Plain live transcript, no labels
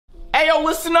Hey, yo,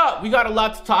 listen up. We got a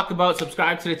lot to talk about.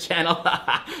 Subscribe to the channel.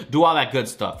 Do all that good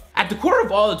stuff. At the core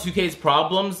of all of 2K's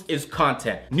problems is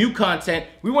content. New content.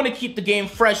 We want to keep the game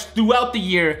fresh throughout the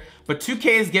year, but 2K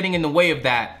is getting in the way of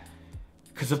that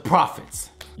because of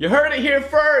profits. You heard it here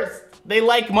first. They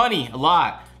like money a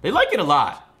lot. They like it a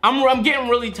lot. I'm getting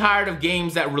really tired of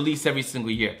games that release every single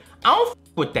year. I don't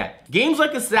with that. Games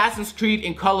like Assassin's Creed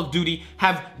and Call of Duty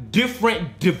have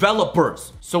different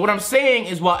developers. So what I'm saying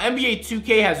is while NBA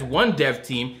 2K has one dev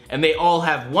team and they all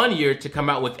have 1 year to come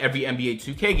out with every NBA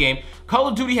 2K game, Call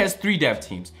of Duty has 3 dev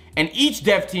teams. And each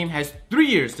dev team has 3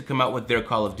 years to come out with their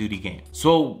Call of Duty game.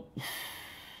 So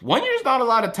 1 year is not a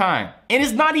lot of time. And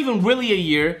it's not even really a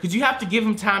year because you have to give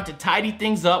them time to tidy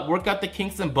things up, work out the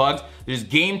kinks and bugs. There's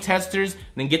game testers,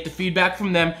 then get the feedback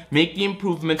from them, make the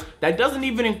improvements. That doesn't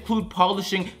even include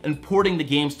polishing and porting the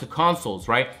games to consoles,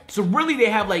 right? So really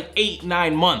they have like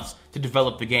 8-9 months to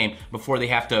develop the game before they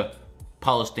have to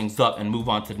polish things up and move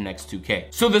on to the next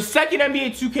 2K. So the second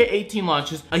NBA 2K18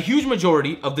 launches, a huge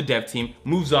majority of the dev team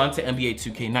moves on to NBA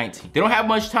 2K19. They don't have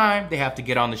much time, they have to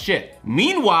get on the shit.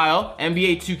 Meanwhile,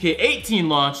 NBA 2K18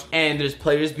 launched and there's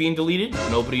players being deleted,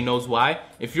 nobody knows why.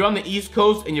 If you're on the East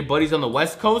Coast and your buddy's on the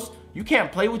West Coast, you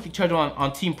can't play with each other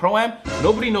on Team Pro-Am.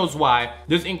 Nobody knows why.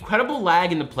 There's incredible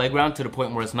lag in the playground to the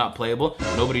point where it's not playable.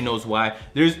 Nobody knows why.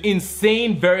 There's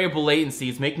insane variable latency.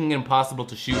 It's making it impossible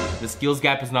to shoot. The skills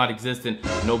gap is not existent.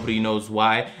 Nobody knows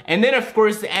why. And then of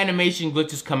course the animation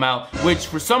glitches come out, which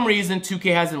for some reason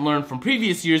 2K hasn't learned from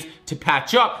previous years to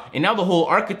patch up. And now the whole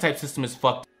archetype system is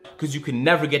fucked because you can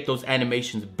never get those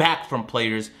animations back from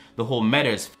players. The whole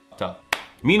meta is fucked up.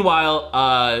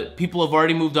 Meanwhile, people have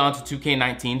already moved on to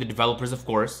 2K19, the developers of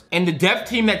course, and the dev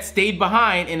team that stayed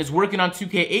behind and is working on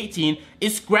 2K18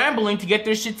 is scrambling to get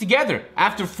their shit together.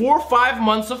 After 4 or 5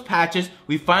 months of patches,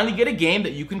 we finally get a game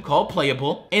that you can call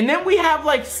playable, and then we have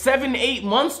like 7-8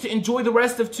 months to enjoy the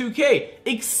rest of 2K,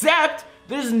 except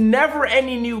there's never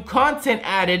any new content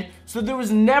added, so there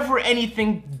was never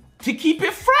anything to keep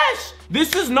it fresh.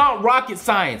 This is not rocket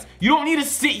science. You don't need to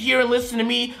sit here and listen to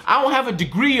me. I don't have a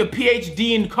degree, a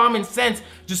PhD in common sense.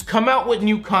 Just come out with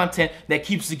new content that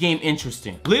keeps the game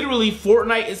interesting. Literally,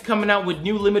 Fortnite is coming out with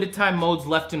new limited time modes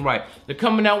left and right. They're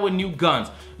coming out with new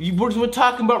guns. We're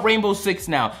talking about Rainbow Six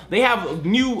now. They have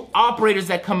new operators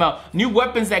that come out, new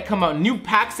weapons that come out, new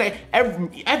packs that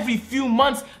every few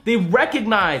months. They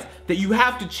recognize that you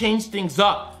have to change things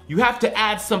up. You have to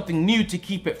add something new to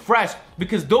keep it fresh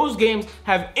because those games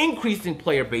have increasing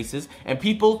player bases and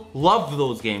people love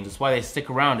those games. That's why they stick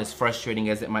around, as frustrating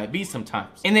as it might be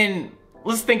sometimes. And then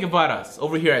let's think about us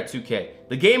over here at 2K.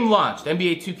 The game launched,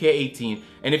 NBA 2K18,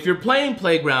 and if you're playing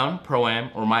Playground,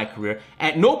 Pro-Am, or My Career,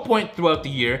 at no point throughout the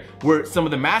year were some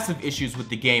of the massive issues with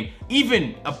the game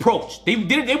even approached. They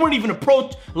weren't even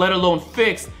approached, let alone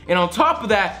fixed. And on top of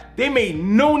that, they made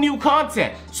no new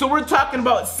content. So we're talking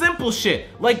about simple shit,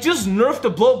 like just nerf the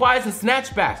blow-bys and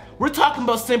snatchbacks. We're talking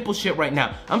about simple shit right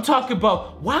now. I'm talking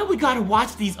about why we gotta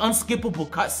watch these unskippable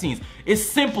cutscenes. It's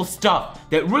simple stuff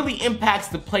that really impacts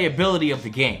the playability of the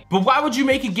game. But why would you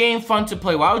make a game fun to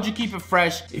play? Why would you keep it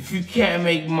fresh if you can't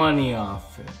make money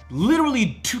off it?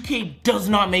 Literally, 2K does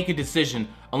not make a decision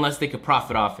unless they could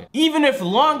profit off it. Even if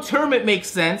long term it makes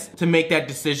sense to make that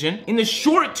decision, in the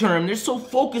short term, they're so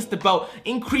focused about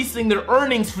increasing their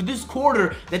earnings for this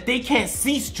quarter that they can't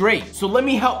see straight. So let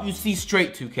me help you see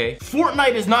straight, 2K.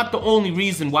 Fortnite is not the only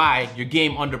reason why your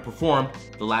game underperformed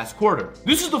the last quarter.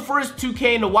 This is the first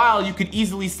 2K in a while you could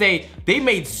easily say they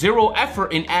made zero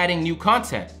effort in adding new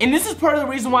content. And this is part of the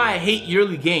reason why I hate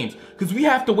yearly games, because we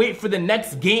have to wait for the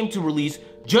next game to release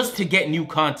just to get new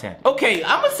content. Okay,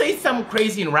 I'm gonna say something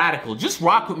crazy and radical. Just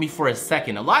rock with me for a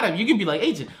second. A lot of you can be like,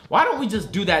 Agent, why don't we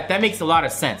just do that? That makes a lot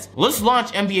of sense. Let's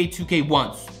launch NBA 2K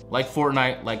once, like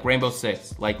Fortnite, like Rainbow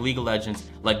Six, like League of Legends,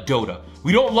 like Dota.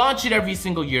 We don't launch it every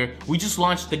single year. We just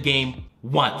launch the game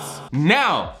once.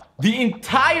 Now, the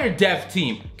entire dev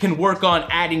team can work on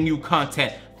adding new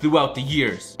content throughout the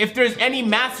years. If there's any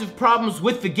massive problems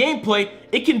with the gameplay,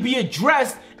 it can be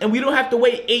addressed and we don't have to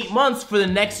wait 8 months for the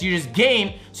next year's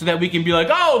game so that we can be like,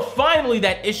 oh, finally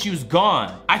that issue's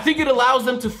gone. I think it allows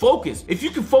them to focus. If you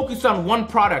can focus on one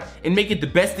product and make it the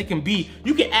best it can be,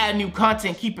 you can add new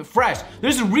content, keep it fresh.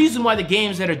 There's a reason why the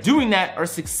games that are doing that are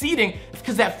succeeding,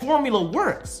 because that formula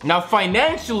works. Now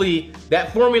financially,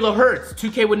 that formula hurts.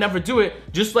 2K would never do it,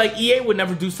 just like EA would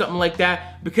never do something like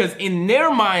that, because in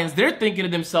their minds, they're thinking to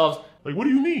themselves, Like, what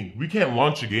do you mean? We can't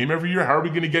launch a game every year. How are we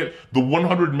going to get the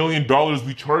 $100 million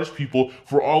we charge people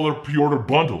for all our pre-order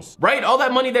bundles? Right? All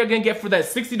that money they're going to get for that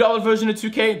 $60 version of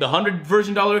 2K, the $100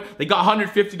 version, they got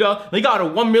 $150, they got a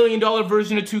 $1 million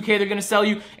version of 2K they're going to sell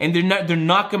you, and they're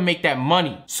not going to make that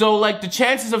money. So like the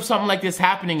chances of something like this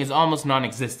happening is almost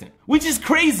non-existent, which is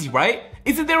crazy, right?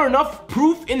 Isn't there enough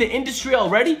proof in the industry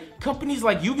already? Companies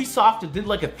like Ubisoft did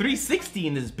like a 360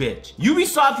 in this bitch.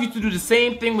 Ubisoft used to do the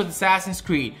same thing with Assassin's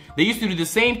Creed. They used to do the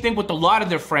same thing with a lot of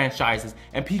their franchises,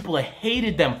 and people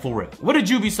hated them for it. What did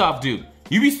Ubisoft do?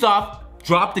 Ubisoft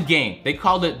dropped the game. They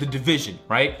called it The Division,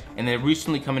 right? And they're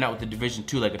recently coming out with The Division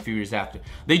 2 like a few years after.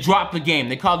 They dropped the game.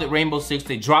 They called it Rainbow Six.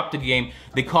 They dropped the game.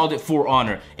 They called it For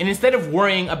Honor. And instead of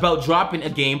worrying about dropping a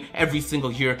game every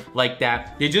single year like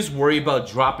that, they just worry about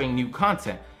dropping new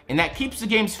content. And that keeps the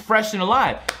games fresh and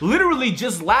alive. Literally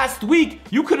just last week,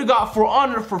 you could have got For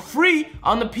Honor for free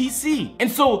on the PC. And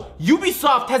so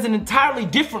Ubisoft has an entirely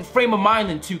different frame of mind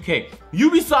than 2K.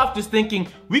 Ubisoft is thinking,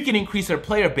 we can increase our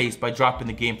player base by dropping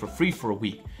the game for free for a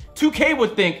week. 2K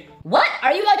would think, what?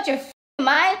 Are you out of your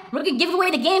mind? We're gonna give away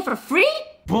the game for free?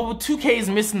 but 2K is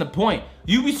missing the point.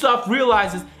 Ubisoft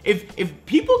realizes if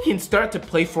people can start to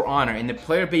play For Honor and the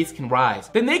player base can rise,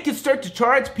 then they can start to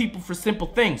charge people for simple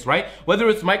things, right? Whether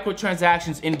it's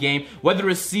microtransactions in-game, whether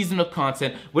it's seasonal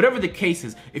content, whatever the case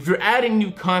is. If you're adding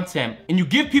new content and you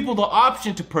give people the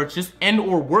option to purchase and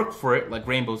or work for it, like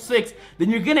Rainbow Six, then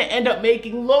you're gonna end up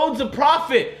making loads of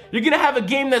profit. You're gonna have a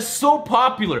game that's so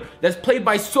popular, that's played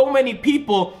by so many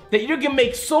people, that you're gonna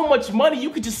make so much money, you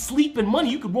could just sleep in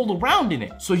money, you could roll around in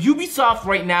it. So Ubisoft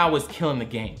right now is killing the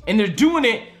game. And they're doing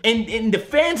it, and the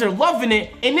fans are loving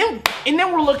it, and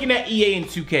then we're looking at EA and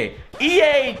 2K.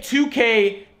 EA,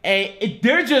 2K,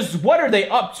 they're just, what are they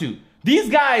up to? These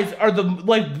guys are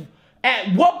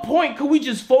at what point could we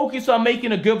just focus on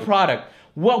making a good product?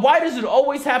 Why does it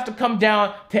always have to come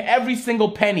down to every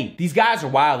single penny? These guys are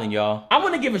wilding, y'all. I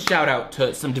want to give a shout out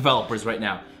to some developers right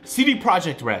now. CD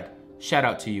Projekt Red, shout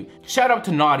out to you. Shout out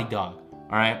to Naughty Dog.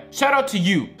 Alright? Shout out to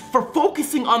you for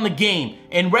focusing on the game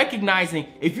and recognizing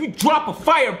if you drop a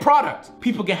fire product,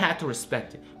 people gonna have to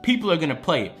respect it. People are gonna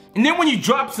play it. And then when you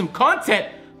drop some content,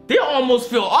 they almost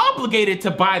feel obligated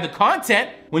to buy the content.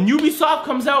 When Ubisoft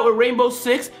comes out with Rainbow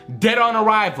Six, dead on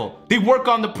arrival. They work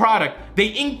on the product.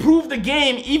 They improve the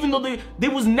game even though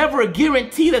there was never a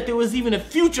guarantee that there was even a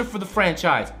future for the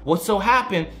franchise. What so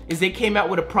happened is they came out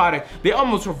with a product. They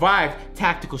almost revived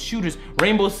tactical shooters.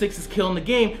 Rainbow Six is killing the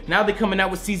game. Now they're coming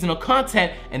out with seasonal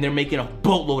content and they're making a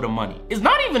boatload of money. It's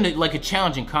not even like a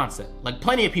challenging concept. Like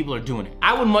plenty of people are doing it.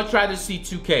 I would much rather see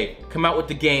 2K come out with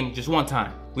the game just one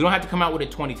time. We don't have to come out with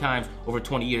it 20 times over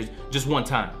 20 years, just one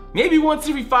time. Maybe once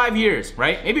every 5 years,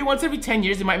 right? Maybe once every 10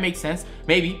 years, it might make sense.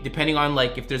 Maybe, depending on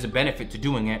like if there's a benefit to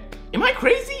doing it. Am I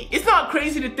crazy? It's not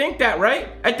crazy to think that, right?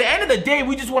 At the end of the day,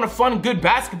 we just want a fun, good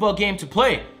basketball game to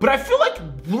play. But I feel like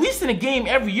releasing a game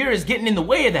every year is getting in the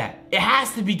way of that. It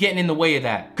has to be getting in the way of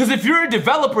that. Because if you're a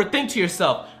developer, think to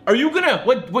yourself, are you gonna,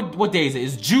 what day is it?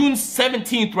 It's June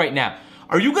 17th right now.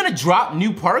 Are you gonna drop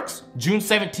new parks June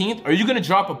 17th? Are you gonna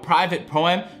drop a private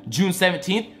pro-am June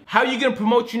 17th? How are you gonna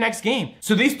promote your next game?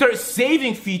 So they start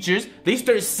saving features, they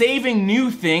start saving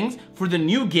new things for the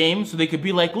new game so they could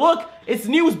be like, look, it's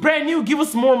new, it's brand new, give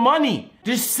us more money.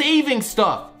 They're saving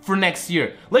stuff for next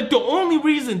year. Like the only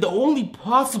reason, the only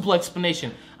possible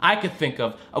explanation I could think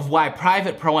of why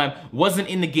Private Pro-Am wasn't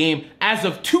in the game as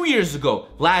of 2 years ago,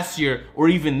 last year, or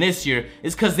even this year,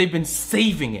 is because they've been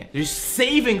saving it. They're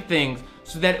saving things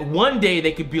so that one day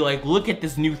they could be like, look at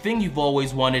this new thing you've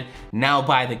always wanted, now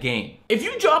buy the game. If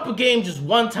you drop a game just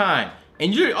one time,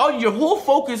 and your whole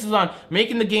focus is on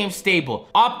making the game stable,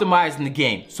 optimizing the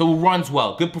game so it runs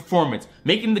well, good performance,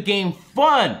 making the game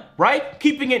fun, right?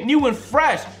 Keeping it new and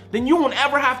fresh, then you won't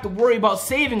ever have to worry about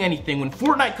saving anything. When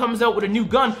Fortnite comes out with a new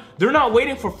gun, they're not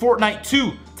waiting for Fortnite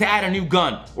 2 to add a new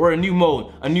gun or a new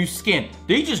mode, a new skin.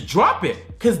 They just drop it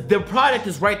because the product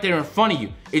is right there in front of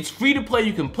you. It's free to play,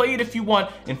 you can play it if you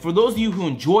want, and for those of you who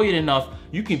enjoy it enough,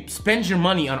 you can spend your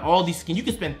money on all these skins. You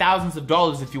can spend thousands of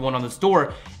dollars if you want on the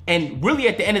store, and really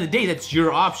at the end of the day, that's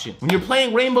your option. When you're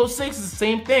playing Rainbow Six, it's the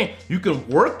same thing. You can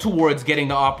work towards getting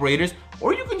the operators,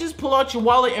 or you can just pull out your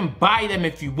wallet and buy them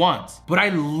if you want. But I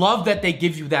love that they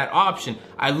give you that option.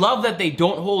 I love that they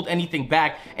don't hold anything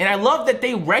back, and I love that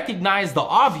they recognize the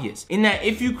obvious, in that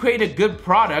if you create a good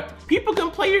product, people can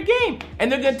play your game,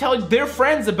 and they're gonna tell their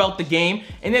friends about the game,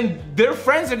 and then their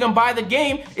friends are gonna buy the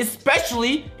game,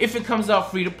 especially if it comes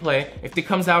out free to play, if it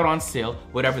comes out on sale,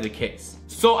 whatever the case.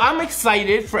 So I'm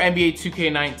excited for NBA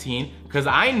 2K19, because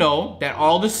I know that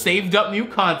all the saved up new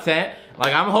content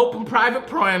Like, I'm hoping private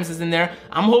primes is in there.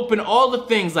 I'm hoping all the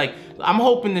things, like, I'm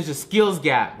hoping there's a skills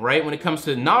gap, right? When it comes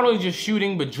to not only just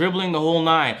shooting, but dribbling the whole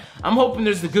nine. I'm hoping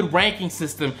there's a good ranking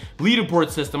system, leaderboard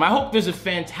system. I hope there's a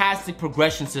fantastic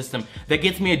progression system that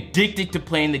gets me addicted to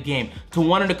playing the game, to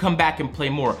wanting to come back and play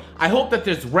more. I hope that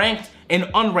there's ranked and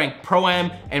unranked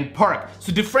Pro-Am and Park,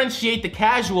 so differentiate the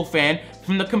casual fan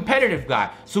from the competitive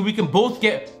guy, so we can both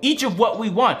get each of what we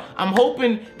want. I'm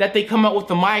hoping that they come out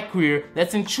with a My Career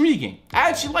that's intriguing. I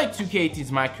actually like 2K18's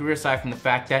My Career, aside from the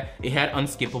fact that it had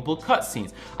unskippable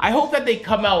cutscenes. I hope that they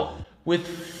come out with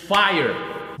fire.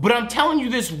 But I'm telling you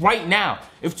this right now,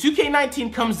 if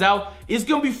 2K19 comes out, it's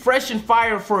gonna be fresh and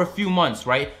fire for a few months,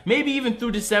 right? Maybe even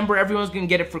through December, everyone's gonna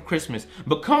get it for Christmas.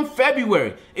 But come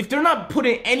February, if they're not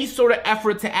putting any sort of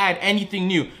effort to add anything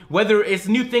new, whether it's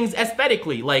new things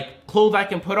aesthetically, like clothes I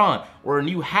can put on, or a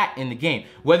new hat in the game,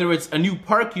 whether it's a new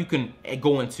park you can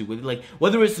go into, like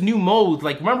whether it's new modes,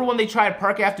 like remember when they tried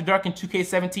Park After Dark in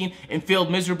 2K17 and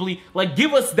failed miserably? Like,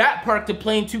 give us that park to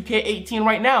play in 2K18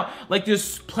 right now. Like,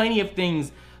 there's plenty of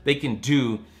things they can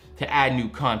do to add new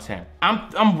content.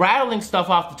 I'm rattling stuff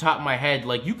off the top of my head.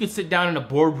 Like, you could sit down in a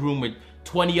boardroom with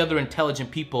 20 other intelligent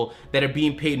people that are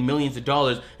being paid millions of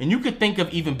dollars, and you could think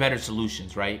of even better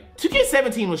solutions, right?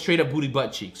 2K17 was straight up booty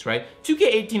butt cheeks, right?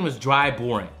 2K18 was dry,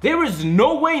 boring. There is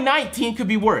no way 19 could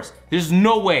be worse. There's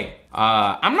no way.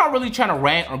 I'm not really trying to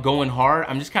rant or going hard.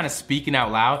 I'm just kind of speaking out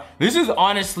loud. This is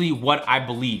honestly what I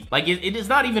believe. Like, it is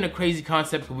not even a crazy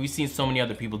concept because we've seen so many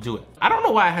other people do it. I don't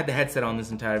know why I had the headset on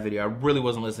this entire video. I really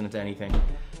wasn't listening to anything.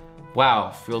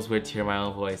 Wow, feels weird to hear my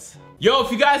own voice. Yo,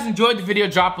 if you guys enjoyed the video,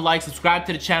 drop a like, subscribe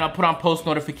to the channel, put on post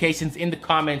notifications in the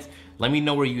comments. Let me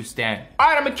know where you stand. All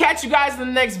right, I'm gonna catch you guys in the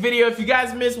next video. If you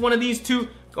guys missed one of these two,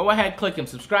 go ahead, click them.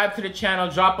 Subscribe to the channel,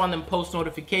 drop on them post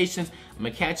notifications. I'm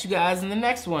gonna catch you guys in the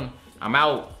next one. I'm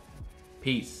out.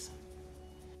 Peace.